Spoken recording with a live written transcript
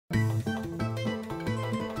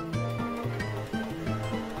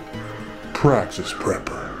Praxis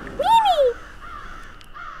Prepper.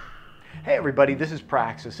 Hey everybody, this is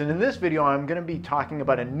Praxis, and in this video I'm going to be talking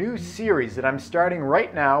about a new series that I'm starting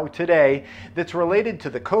right now, today, that's related to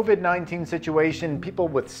the COVID-19 situation, people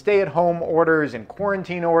with stay-at-home orders and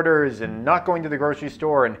quarantine orders and not going to the grocery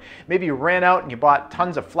store, and maybe you ran out and you bought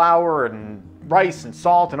tons of flour and rice and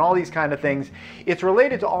salt and all these kind of things. It's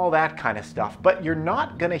related to all that kind of stuff, but you're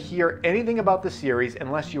not going to hear anything about the series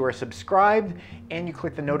unless you are subscribed and you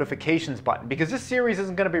click the notifications button, because this series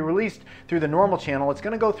isn't going to be released through the normal channel. It's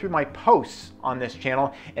going to go through my posts on this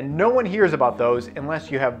channel, and no one hears about those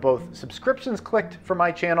unless you have both subscriptions clicked for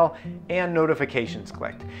my channel and notifications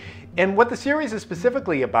clicked. And what the series is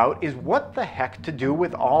specifically about is what the heck to do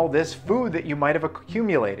with all this food that you might have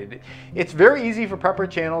accumulated. It's very easy for prepper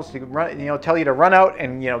channels to run, tell you to run out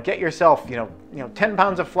and get yourself 10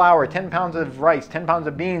 pounds of flour, 10 pounds of rice, 10 pounds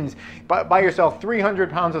of beans, buy yourself 300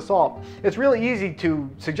 pounds of salt. It's really easy to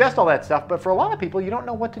suggest all that stuff, but for a lot of people, you don't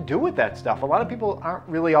know what to do with that stuff. A lot of people aren't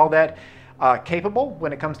really all that capable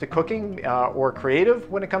when it comes to cooking or creative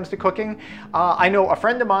when it comes to cooking. I know a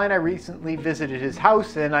friend of mine, I recently visited his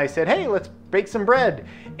house and I said, hey, let's bake some bread.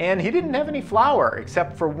 And he didn't have any flour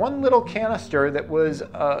except for one little canister that was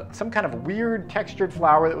some kind of weird textured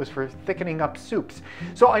flour that was for thickening up soups.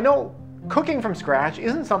 So I know cooking from scratch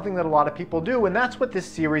isn't something that a lot of people do, and that's what this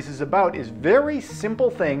series is about, is very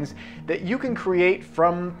simple things that you can create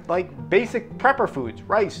from like basic prepper foods,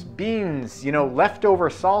 rice, beans, leftover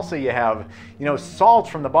salsa you have, salt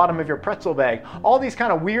from the bottom of your pretzel bag, all these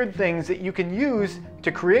kind of weird things that you can use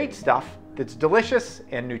to create stuff that's delicious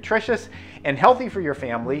and nutritious and healthy for your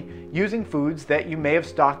family using foods that you may have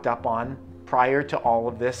stocked up on prior to all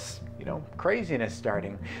of this craziness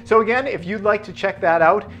starting. So again, if you'd like to check that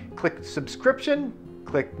out, click subscription,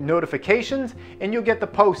 click notifications, and you'll get the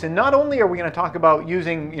posts. And not only are we going to talk about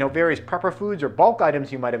using various prepper foods or bulk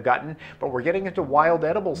items you might have gotten, but we're getting into wild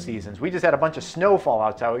edible seasons. We just had a bunch of snowfall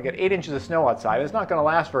outside. We got 8 inches of snow outside. It's not going to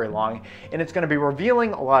last very long, and it's going to be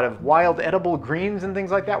revealing a lot of wild edible greens and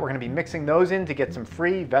things like that. We're going to be mixing those in to get some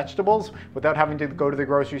free vegetables without having to go to the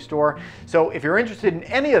grocery store. So if you're interested in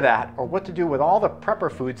any of that, or what to do with all the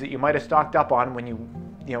prepper foods that you might have stocked up on when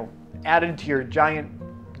you added to your giant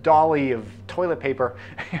dolly of toilet paper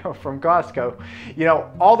from Costco,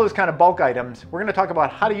 all those kind of bulk items, we're going to talk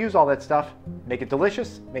about how to use all that stuff, make it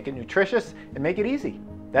delicious, make it nutritious, and make it easy.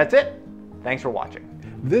 That's it. Thanks for watching.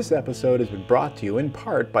 This episode has been brought to you in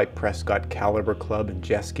part by Prescott Caliber Club and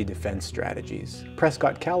Jeske Defense Strategies.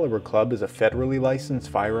 Prescott Caliber Club is a federally licensed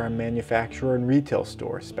firearm manufacturer and retail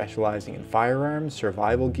store specializing in firearms,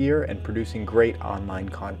 survival gear, and producing great online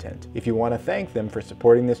content. If you want to thank them for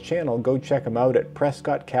supporting this channel, go check them out at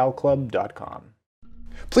PrescottCalClub.com.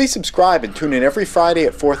 Please subscribe and tune in every Friday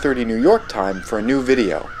at 4:30 New York time for a new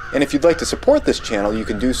video. And if you'd like to support this channel, you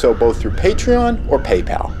can do so both through Patreon or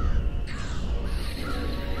PayPal.